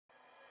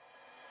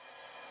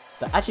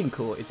The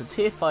Agincourt is a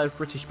tier 5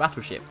 British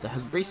battleship that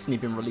has recently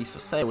been released for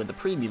sale in the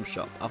premium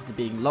shop after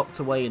being locked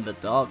away in the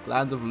dark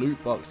land of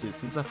loot boxes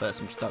since her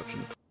first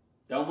introduction.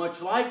 Don't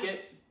much like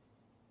it.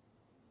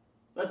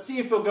 Let's see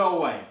if it'll go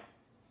away.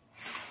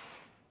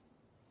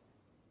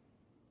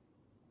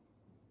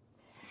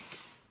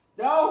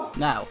 No!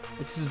 Now,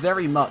 this is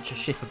very much a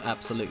ship of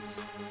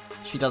absolutes.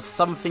 She does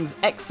some things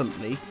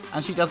excellently,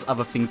 and she does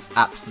other things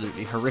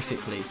absolutely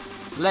horrifically.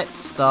 Let's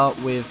start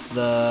with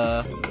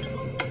the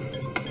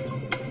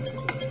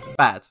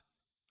bad.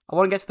 I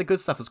want to get to the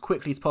good stuff as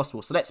quickly as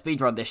possible, so let's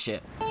speedrun this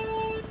shit.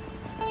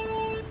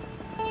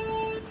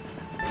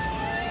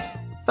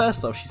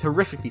 First off, she's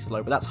horrifically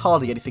slow, but that's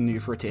hardly anything new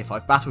for a tier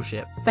 5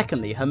 battleship.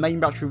 Secondly, her main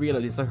battery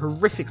reload is so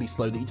horrifically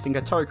slow that you'd think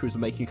her turret crews were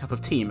making a cup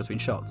of tea in between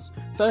shots.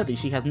 Thirdly,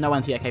 she has no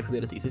anti-air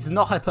capabilities. This is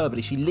not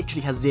hyperbole, she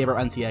literally has 0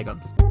 anti-air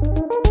guns.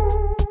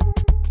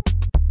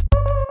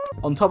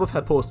 On top of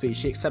her poor speed,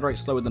 she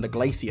accelerates slower than a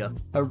glacier.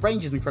 Her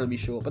range is incredibly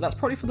short, but that's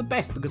probably for the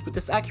best because with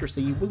this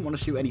accuracy you wouldn't want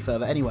to shoot any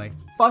further anyway.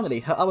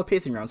 Finally, her armor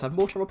piercing rounds have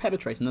more trouble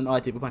penetrating than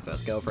I did with my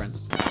first girlfriend.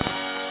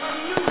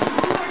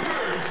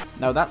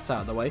 Now that's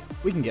out of the way,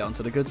 we can get on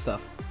to the good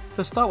stuff.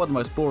 To start with the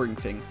most boring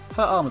thing,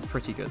 her armor's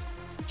pretty good.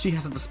 She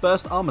has a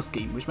dispersed armor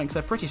scheme which makes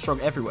her pretty strong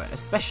everywhere,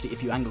 especially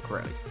if you angle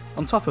correctly.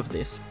 On top of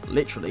this,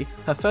 literally,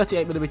 her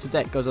 38mm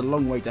deck goes a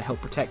long way to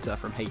help protect her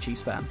from HE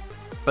spam.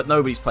 But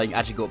nobody's playing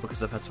Agincourt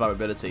because of her spam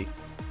ability.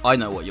 I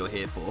know what you're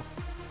here for.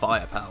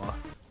 Firepower.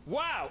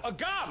 Wow, a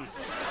gun!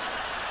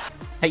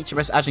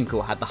 HMS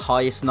Agincourt had the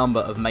highest number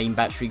of main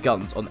battery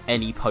guns on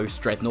any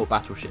post-Dreadnought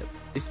battleship.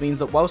 This means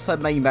that whilst her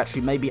main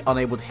battery may be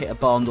unable to hit a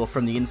barn door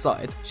from the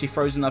inside, she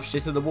throws enough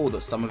shit at the wall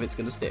that some of it's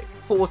going to stick.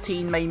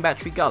 14 main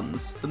battery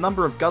guns. The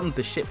number of guns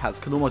this ship has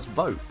can almost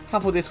vote.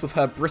 Couple this with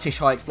her British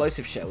high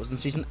explosive shells and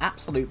she's an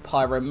absolute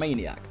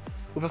pyromaniac.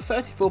 With a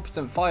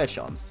 34% fire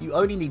chance, you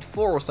only need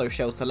 4 or so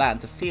shells to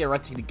land to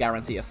theoretically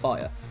guarantee a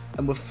fire,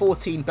 and with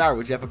 14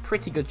 barrels you have a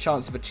pretty good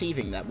chance of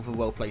achieving that with a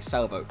well-placed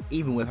salvo,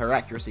 even with her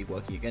accuracy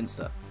working against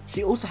her.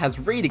 She also has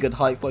really good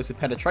high explosive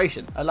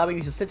penetration, allowing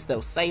you to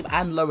citadel same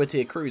and lower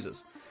tier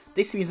cruisers.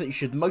 This means that you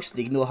should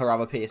mostly ignore her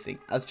armor piercing,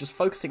 as just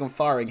focusing on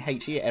firing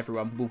HE at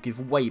everyone will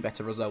give way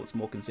better results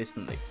more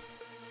consistently.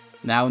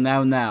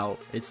 Now,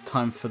 it's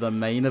time for the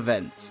main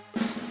event.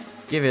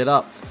 Give it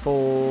up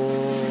for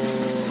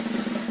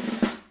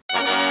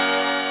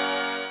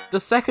the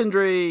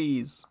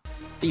Secondaries!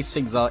 These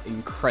things are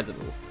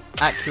incredible.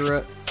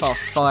 Accurate,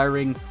 fast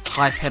firing,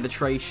 high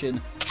penetration,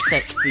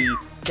 sexy,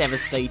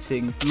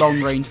 devastating,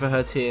 long range for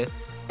her tier.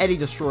 Any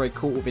destroyer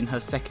caught within her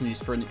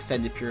secondaries for an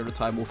extended period of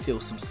time will feel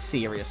some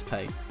serious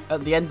pain.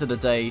 At the end of the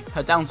day,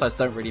 her downsides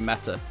don't really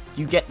matter.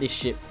 You get this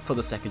ship for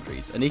the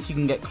secondaries, and if you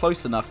can get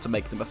close enough to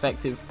make them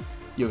effective,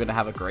 you're going to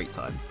have a great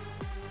time.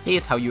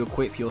 Here's how you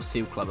equip your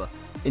Seal Clubber.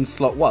 In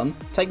slot 1,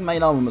 take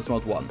Main Armaments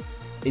mod 1.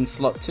 In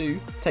slot 2,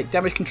 take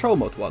Damage Control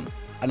mod 1.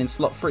 And in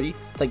slot 3,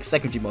 take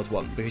Secondary mod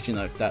 1, because you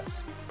know,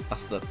 that's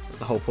the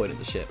whole point of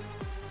the ship.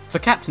 For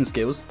captain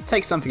skills,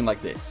 take something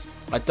like this.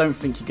 I don't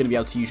think you're going to be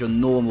able to use your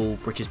normal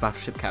British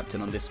battleship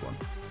captain on this one.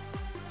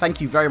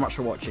 Thank you very much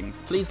for watching.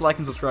 Please like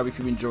and subscribe if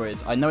you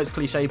enjoyed. I know it's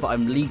cliche, but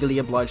I'm legally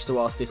obliged to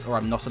ask this or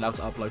I'm not allowed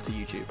to upload to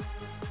YouTube.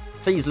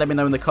 Please let me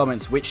know in the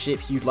comments which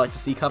ship you'd like to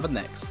see covered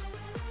next.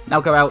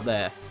 Now go out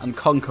there and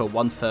conquer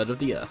 1/3 of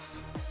the Earth.